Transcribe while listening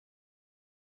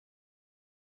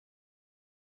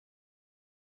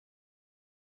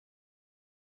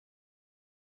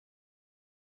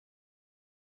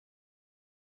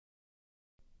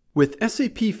With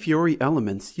SAP Fiori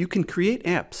Elements, you can create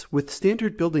apps with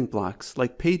standard building blocks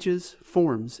like pages,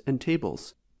 forms, and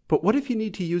tables. But what if you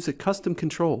need to use a custom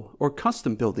control or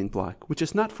custom building block which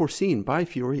is not foreseen by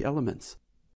Fiori Elements?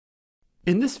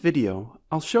 In this video,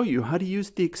 I'll show you how to use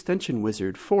the extension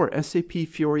wizard for SAP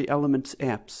Fiori Elements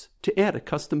apps to add a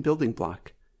custom building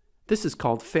block. This is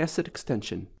called Facet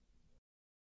Extension.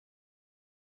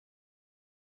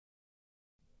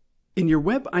 In your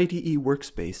Web IDE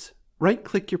workspace,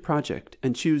 right-click your project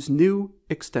and choose New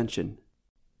Extension.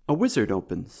 A wizard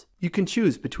opens. You can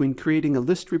choose between creating a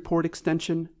list report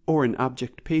extension or an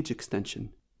object page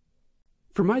extension.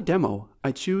 For my demo,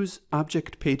 I choose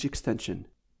Object Page Extension.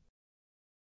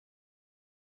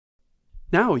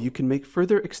 Now you can make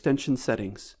further extension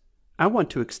settings. I want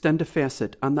to extend a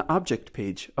facet on the object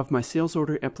page of my sales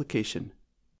order application.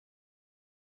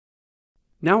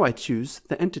 Now I choose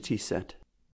the entity set,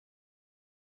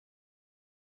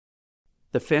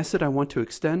 the facet I want to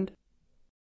extend,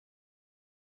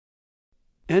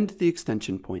 and the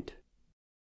extension point.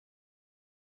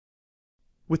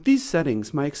 With these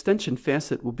settings, my extension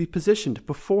facet will be positioned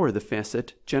before the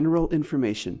facet General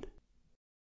Information.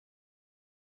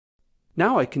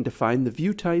 Now I can define the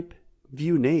view type,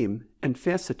 view name, and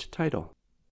facet title.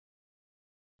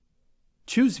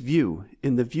 Choose View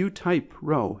in the View Type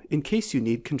row in case you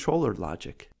need controller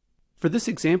logic. For this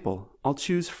example, I'll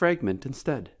choose Fragment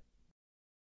instead.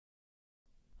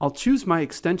 I'll choose my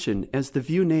extension as the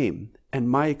view name and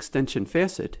my extension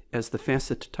facet as the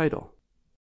facet title.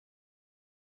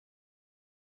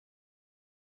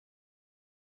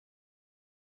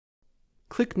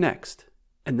 Click Next,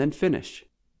 and then Finish.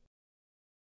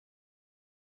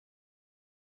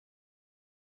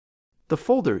 The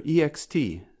folder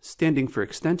ext, standing for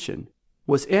extension,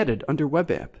 was added under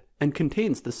Web App and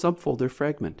contains the subfolder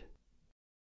fragment.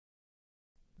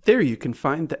 There you can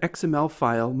find the XML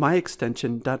file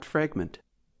myextension.fragment.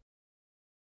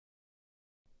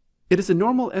 It is a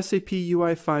normal SAP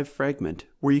UI5 fragment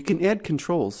where you can add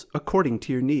controls according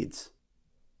to your needs.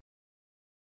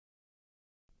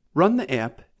 Run the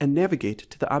app and navigate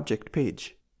to the object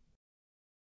page.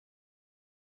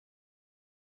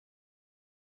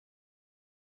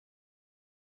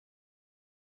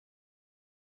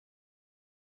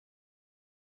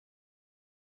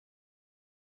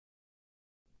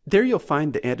 There you'll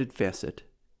find the added facet.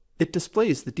 It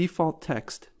displays the default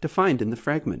text defined in the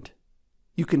fragment.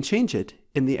 You can change it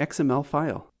in the XML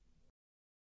file.